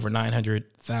over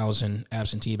 900,000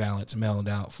 absentee ballots mailed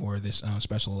out for this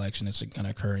special election that's going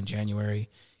to occur in January.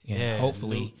 And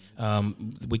hopefully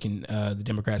we can the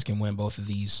Democrats can win both of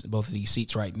these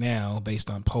seats right now based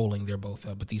on polling. They're both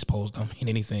up, but these polls don't mean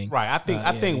anything. Right. I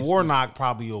think Warnock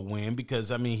probably will win,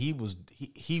 because I mean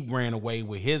he ran away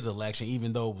with his election,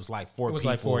 even though it was like four people.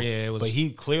 Like four, yeah. It was, but he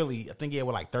clearly, I think he had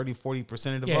like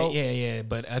 30-40% of the vote. Yeah.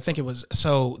 But I think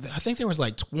there was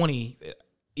like 20.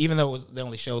 Even though they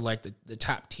only showed like the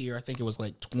top tier, I think it was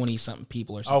like 20 something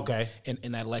people or something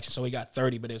in that election. So he got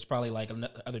 30, but it was probably like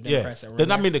other Democrats that were.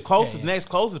 Then I mean, the next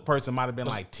closest person might have been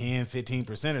like 10-15%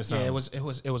 or something.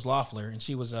 Yeah, it was Loeffler, and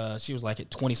she was like at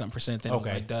 20 something percent. Then it was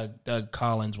like Doug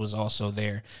Collins was also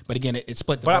there. But again, it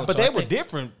split the vote. But they were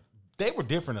different. They were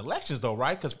different elections though,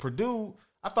 right? Because Purdue,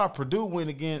 I thought Purdue went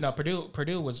against. No,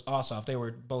 Purdue was Ossoff. They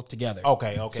were both together.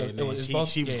 Okay. So it was both,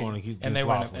 she was going against and they were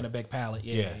Loeffler. in a big pallet.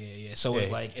 Yeah. So it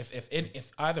was like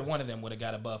if either one of them would have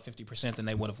got above 50%, then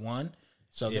they would have won.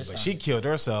 So yeah, but she killed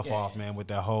herself off, man, with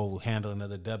that whole handling of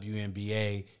the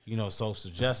WNBA, social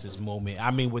justice movement.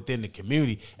 I mean, within the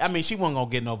community. I mean, she wasn't gonna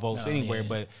get no votes anywhere,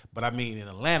 but I mean, in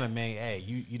Atlanta, man, hey,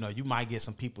 you might get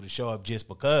some people to show up just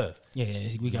because. Yeah,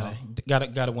 we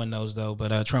gotta win those though.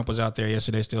 But Trump was out there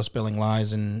yesterday, still spilling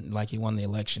lies and like he won the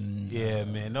election. Yeah,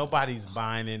 man, nobody's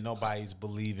buying it, nobody's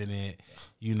believing it.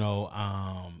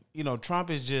 Trump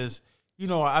is just,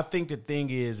 I think the thing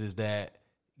is that.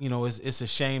 It's a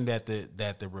shame that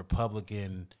the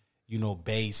Republican,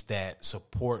 base that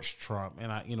supports Trump,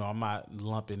 and I'm not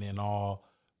lumping in all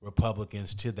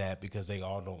Republicans to that because they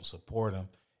all don't support him,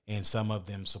 and some of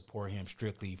them support him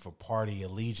strictly for party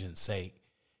allegiance sake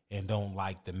and don't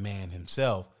like the man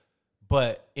himself.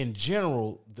 But in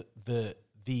general,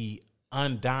 the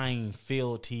undying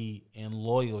fealty and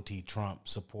loyalty Trump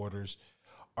supporters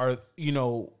are,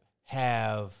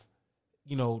 have.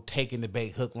 Taking the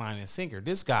bait, hook, line, and sinker.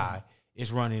 This guy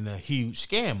is running a huge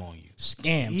scam on you.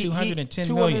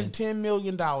 $210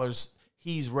 million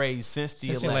he's raised since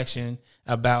the election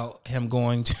about him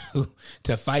going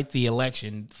to fight the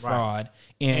election fraud.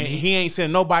 Right. And he ain't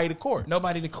sent nobody to court.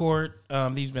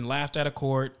 He's been laughed out of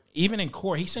court. Even in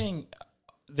court, he's saying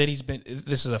that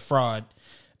this is a fraud.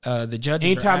 The judges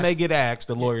anytime they get asked,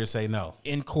 the lawyers say no.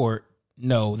 In court,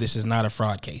 no, this is not a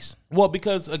fraud case. Well,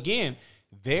 because again,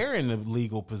 they're in a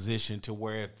legal position to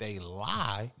where if they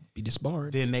lie, be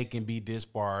disbarred, then they can be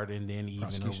disbarred and then even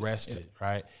arrested,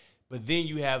 right? But then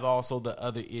you have also the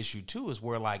other issue too, is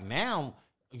where like now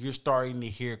you're starting to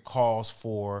hear calls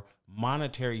for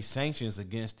monetary sanctions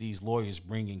against these lawyers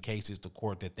bringing cases to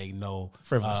court that they know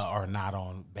are not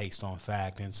based on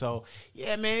fact. And so,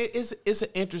 yeah, man, it's an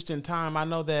interesting time. I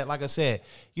know that, like I said,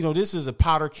 this is a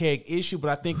powder keg issue, but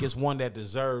I think it's one that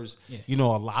deserves, a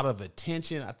lot of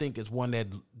attention. I think it's one that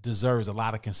deserves a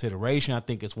lot of consideration. I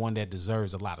think it's one that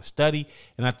deserves a lot of study.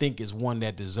 And I think it's one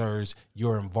that deserves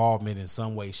your involvement in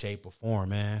some way, shape, or form,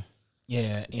 man.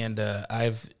 Yeah, and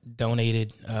I've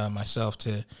donated myself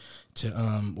to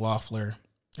Loeffler.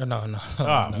 Oh, no.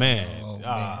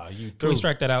 You can we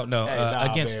strike that out? No,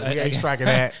 against we ain't striking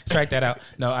that. Strike that out.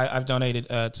 No, I've donated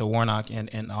to Warnock and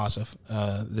Ossoff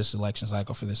this election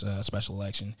cycle for this special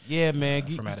election. Yeah, man,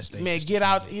 from out of state. Man, get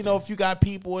out. If you got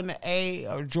people in the A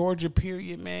or Georgia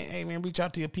period, man, hey man, reach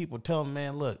out to your people. Tell them,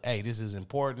 man, look, hey, this is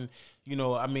important.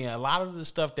 A lot of the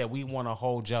stuff that we want to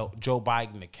hold Joe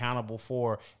Biden accountable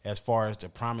for, as far as the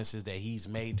promises that he's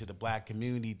made to the black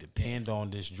community, depend on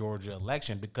this Georgia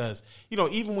election. Because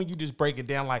even when you just break it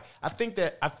down, like I think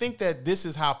that this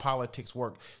is how politics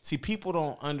work. See, people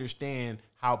don't understand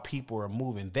how people are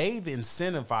moving. They've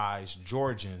incentivized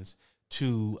Georgians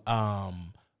to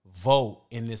vote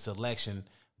in this election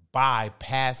by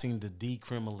passing the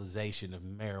decriminalization of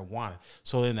marijuana.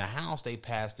 So in the House, they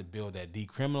passed a bill that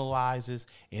decriminalizes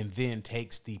and then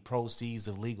takes the proceeds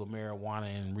of legal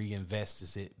marijuana and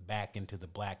reinvests it back into the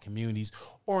black communities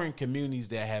or in communities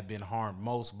that have been harmed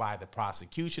most by the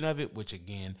prosecution of it, which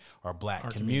again are black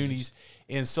communities.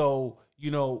 And so,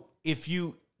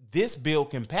 this bill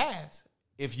can pass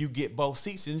if you get both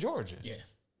seats in Georgia. Yeah.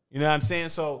 You know what I'm saying?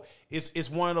 So it's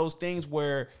one of those things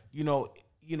where,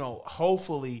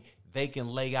 hopefully they can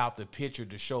lay out the picture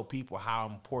to show people how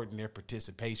important their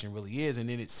participation really is. And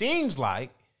then it seems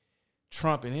like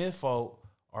Trump and his folk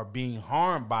are being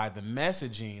harmed by the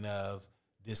messaging of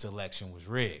this election was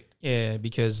rigged. Yeah,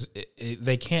 because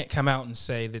they can't come out and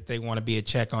say that they want to be a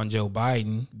check on Joe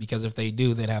Biden, because if they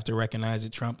do, they'd have to recognize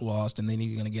that Trump lost, and then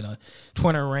he's going to get a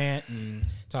Twitter rant and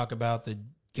talk about the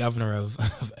governor of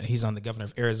he's on the governor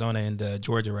of Arizona and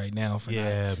Georgia right now for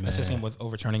assisting with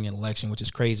overturning an election, which is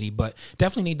crazy. But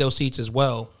definitely need those seats as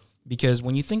well, because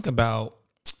when you think about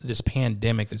this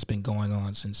pandemic that's been going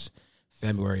on since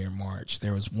February or March,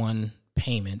 there was one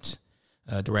payment,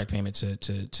 direct payment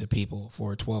to people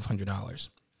for $1,200,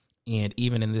 and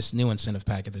even in this new incentive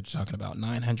packet that you're talking about,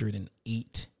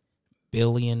 $908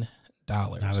 billion.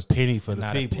 Not a penny for the people.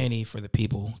 Not a penny for the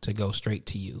people to go straight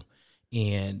to you.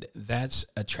 And that's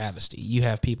a travesty. You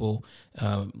have people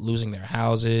losing their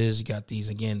houses. You got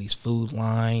these food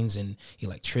lines and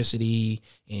electricity,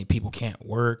 and people can't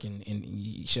work, and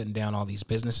shutting down all these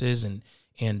businesses, and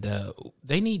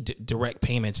they need direct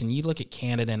payments. And you look at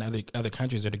Canada and other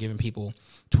countries that are giving people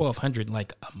 $1,200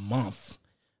 like a month,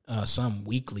 some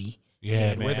weekly.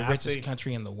 Yeah, man, we're the richest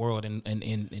country in the world, and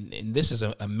this is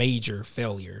a major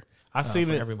failure. For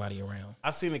everybody around.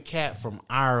 I seen a cat from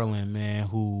Ireland, man,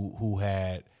 who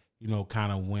had,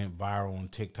 kind of went viral on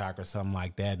TikTok or something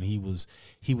like that. And he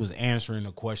was answering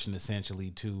the question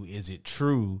essentially to, is it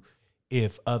true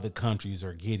if other countries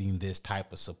are getting this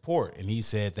type of support? And he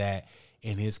said that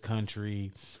in his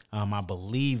country, I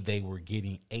believe they were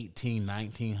getting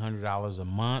 $1,900 a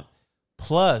month,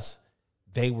 plus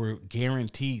they were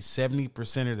guaranteed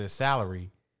 70% of their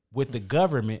salary, with the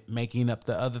government making up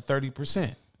the other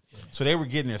 30%. So they were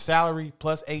getting their salary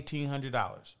plus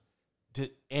 $1,800.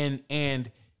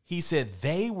 And he said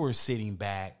they were sitting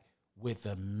back with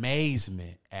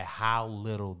amazement at how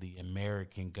little the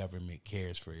American government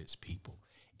cares for its people.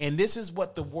 And this is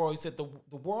what the world, he said, the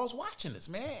world's watching us,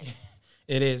 man.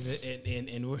 It is.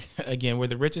 And again, we're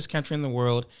the richest country in the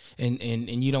world. And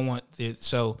you don't want the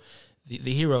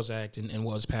HEROES Act and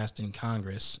what was passed in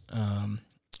Congress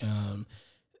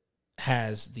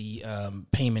has the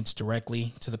payments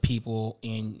directly to the people.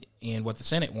 And what the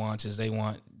Senate wants is they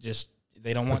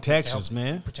don't want protections,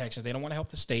 man. Protections. They don't want to help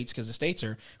the states because the states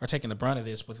are taking the brunt of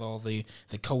this with all the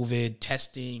COVID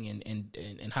testing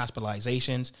and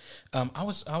hospitalizations. I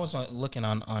was looking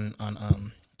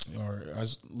or I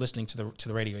was listening to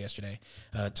the radio yesterday,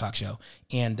 talk show,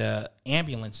 and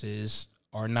ambulances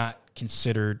are not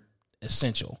considered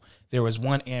essential. There was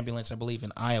one ambulance, I believe,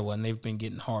 in Iowa, and they've been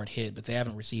getting hard hit, but they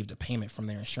haven't received a payment from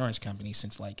their insurance company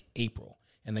since like April.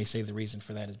 And they say the reason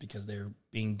for that is because they're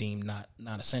being deemed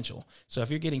not essential. So if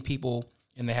you're getting people,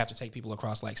 and they have to take people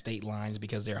across like state lines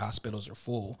because their hospitals are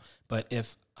full, but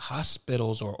if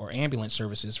hospitals or ambulance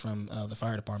services from the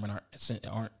fire department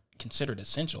aren't considered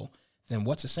essential, then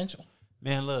what's essential?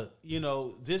 Man, look,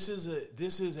 this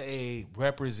is a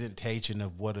representation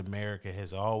of what America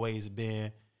has always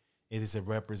been. It is a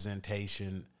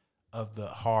representation of the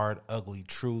hard, ugly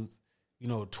truth.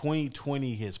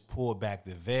 2020 has pulled back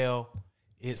the veil.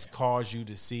 It's caused you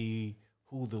to see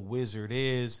who the wizard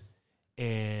is,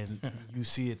 and you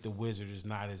see that the wizard is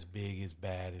not as big, as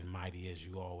bad, and mighty as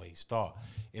you always thought.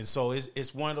 And so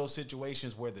it's one of those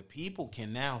situations where the people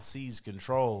can now seize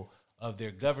control of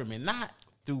their government, not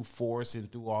through force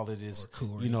and through all of this,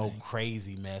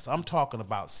 crazy mess. I'm talking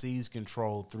about seize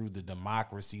control through the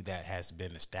democracy that has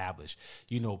been established.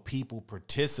 People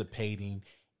participating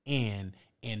in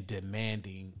and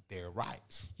demanding their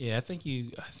rights. Yeah, I think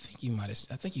you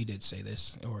did say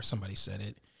this, or somebody said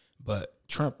it, but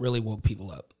Trump really woke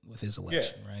people up with his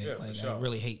election, right? Yeah, for sure. I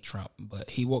really hate Trump, but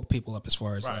he woke people up as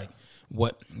far as like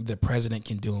what the president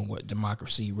can do and what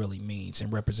democracy really means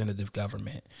and representative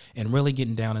government, and really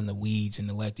getting down in the weeds and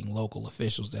electing local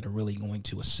officials that are really going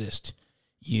to assist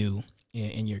you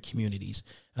in your communities.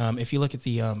 If you look at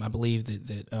the, I believe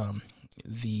that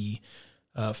the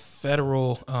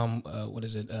federal,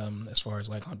 as far as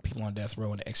like on people on death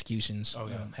row and executions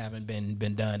haven't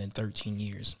been done in 13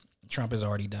 years. Trump has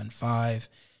already done 5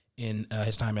 in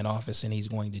his time in office, and he's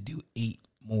going to do 8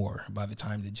 more by the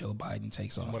time that Joe Biden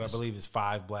takes office. What I believe is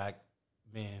 5 black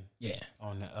men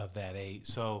of that age.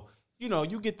 So,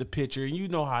 you get the picture, and you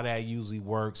know how that usually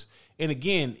works. And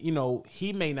again,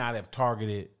 he may not have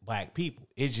targeted black people.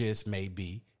 It just may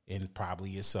be, and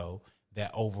probably is so,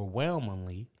 that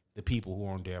overwhelmingly the people who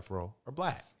are on death row are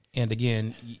black. And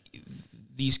again,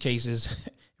 these cases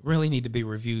really need to be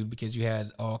reviewed because you had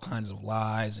all kinds of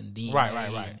lies and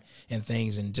DNA and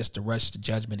things, and just to rush to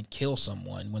judgment and kill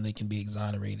someone when they can be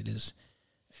exonerated is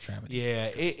a tragedy. Yeah,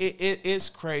 it's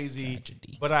crazy.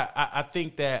 Tragedy. But I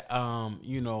think that,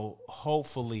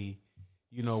 hopefully,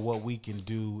 what we can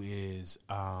do is,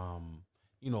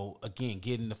 again,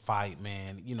 get in the fight,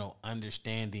 man,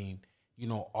 understanding,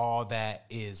 all that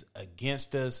is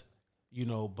against us,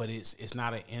 but it's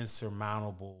not an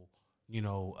insurmountable,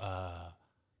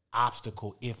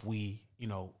 obstacle if we,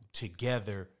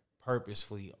 together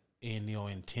purposefully and,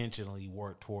 intentionally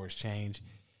work towards change.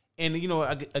 And,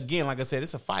 again, like I said,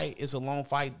 it's a fight. It's a long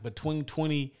fight. But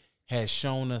 2020 has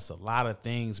shown us a lot of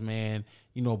things, man,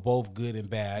 both good and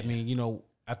bad. I mean,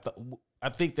 I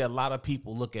think that a lot of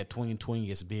people look at 2020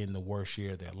 as being the worst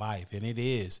year of their life, and it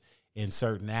is in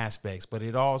certain aspects, but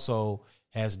it also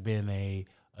has been a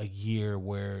year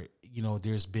where,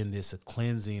 there's been this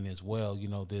cleansing as well,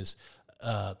 this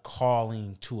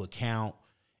calling to account.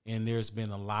 And there's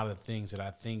been a lot of things that I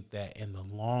think that in the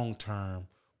long term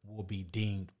will be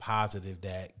deemed positive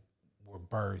that were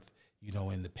birthed,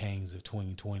 in the pains of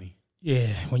 2020. Yeah,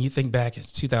 when you think back,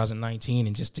 it's 2019,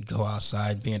 and just to go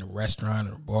outside, be in a restaurant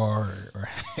or a bar or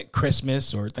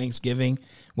Christmas or Thanksgiving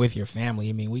with your family,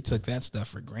 I mean, we took that stuff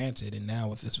for granted. And now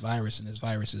with this virus, and this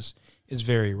virus is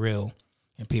very real,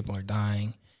 and people are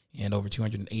dying, and over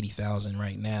 280,000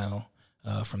 right now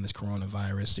from this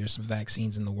coronavirus. There's some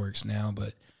vaccines in the works now,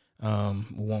 but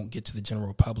won't get to the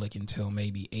general public until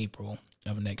maybe April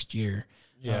of next year.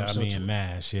 Yeah,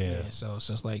 MASH, yeah. So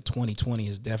it's like 2020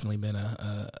 has definitely been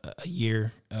a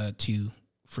year to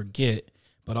forget,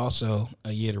 but also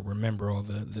a year to remember all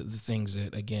the things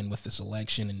that, again, with this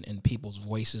election and people's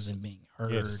voices and being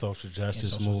heard. Yeah, the social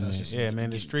justice movement. Yeah, man,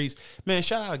 the streets. Man,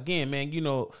 shout out again, man. You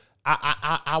know,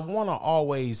 I want to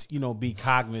always, you know, be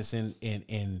cognizant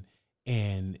and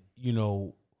you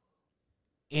know,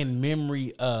 in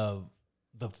memory of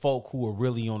the folk who are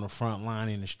really on the front line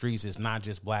in the streets. It's not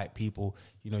just black people.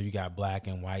 You know, you got black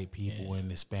and white people and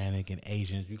Hispanic and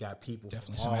Asians. You got people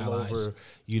definitely from all over,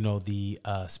 you know, the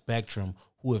spectrum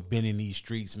who have been in these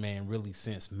streets, man, really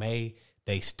since May.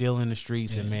 They still in the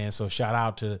streets, and man, so shout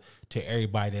out to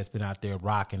everybody that's been out there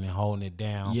rocking and holding it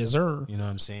down. Yes, sir. You know what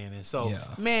I'm saying? And so,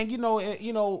 man, you know,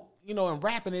 and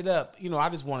wrapping it up, you know, I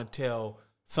just want to tell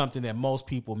something that most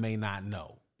people may not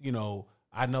know. You know,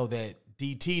 I know that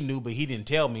DT knew, but he didn't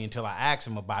tell me until I asked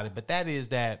him about it. But that is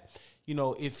that, you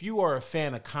know, if you are a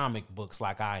fan of comic books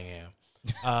like I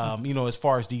am, you know, as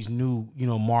far as these new, you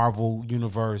know, Marvel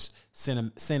universe,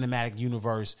 cinematic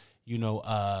universe, you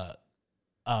know,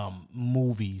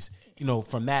 movies, you know,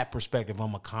 from that perspective,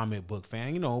 I'm a comic book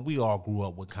fan. You know, we all grew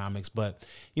up with comics, but,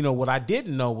 you know, what I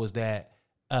didn't know was that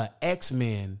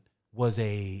X-Men was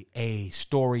a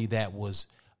story that was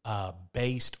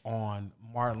based on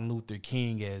Martin Luther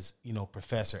King as, you know,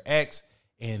 Professor X,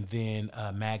 and then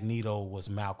Magneto was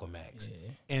Malcolm X. Yeah.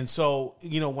 And so,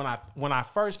 you know, when I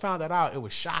first found that out, it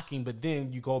was shocking, but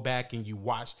then you go back and you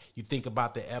watch, you think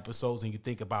about the episodes and you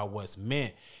think about what's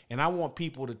meant. And I want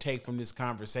people to take from this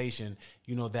conversation,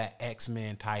 you know, that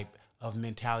X-Men type of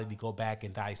mentality, go back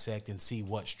and dissect and see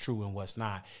what's true and what's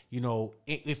not. You know,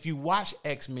 if you watch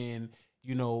X-Men,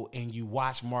 you know, and you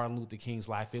watch Martin Luther King's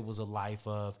life, it was a life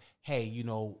of, hey, you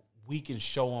know, we can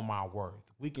show them our worth.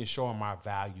 We can show them our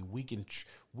value. We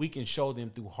can show them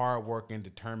through hard work and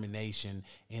determination,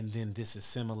 and then this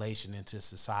assimilation into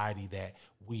society that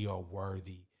we are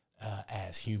worthy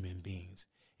as human beings.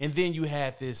 And then you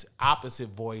had this opposite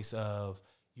voice of,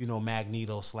 you know,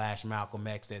 Magneto / Malcolm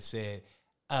X that said,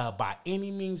 by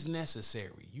any means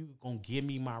necessary, you gonna give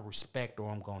me my respect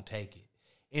or I'm gonna take it.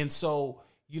 And so,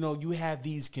 you know, you have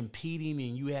these competing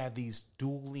and you have these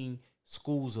dueling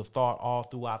schools of thought all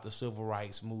throughout the civil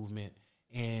rights movement,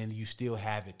 and you still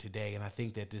have it today. And I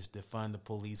think that this defund the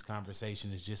police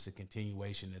conversation is just a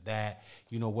continuation of that.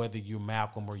 You know, whether you're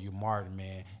Malcolm or you're Martin,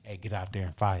 man, hey, get out there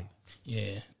and fight.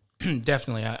 Yeah,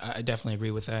 definitely. I definitely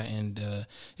agree with that. And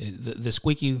the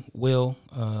squeaky wheel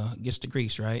gets the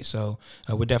grease, right? So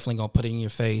we're definitely going to put it in your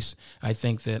face. I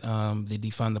think that the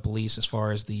defund the police, as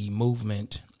far as the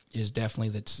movement, is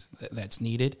definitely that's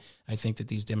needed. I think that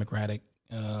these Democratic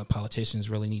politicians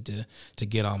really need to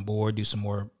get on board, do some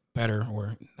more better,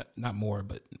 or not more,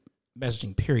 but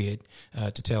messaging period,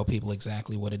 to tell people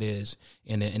exactly what it is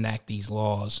and enact these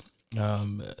laws,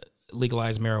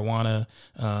 legalize marijuana,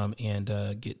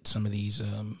 and get some of these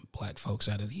black folks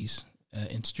out of these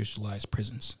institutionalized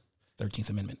prisons. 13th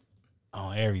Amendment.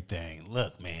 On everything.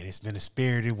 Look, man, it's been a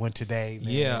spirited one today,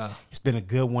 man. Yeah. It's been a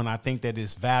good one. I think that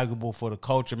it's valuable for the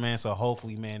culture, man. So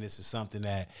hopefully, man, this is something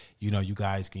that, you know, you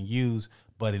guys can use.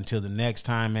 But until the next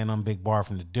time, man, I'm Big Bar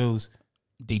from the Deuce.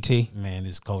 DT. Man,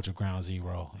 this is Culture Ground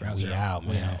Zero. Ground we Zero. out,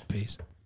 man. We out. Peace.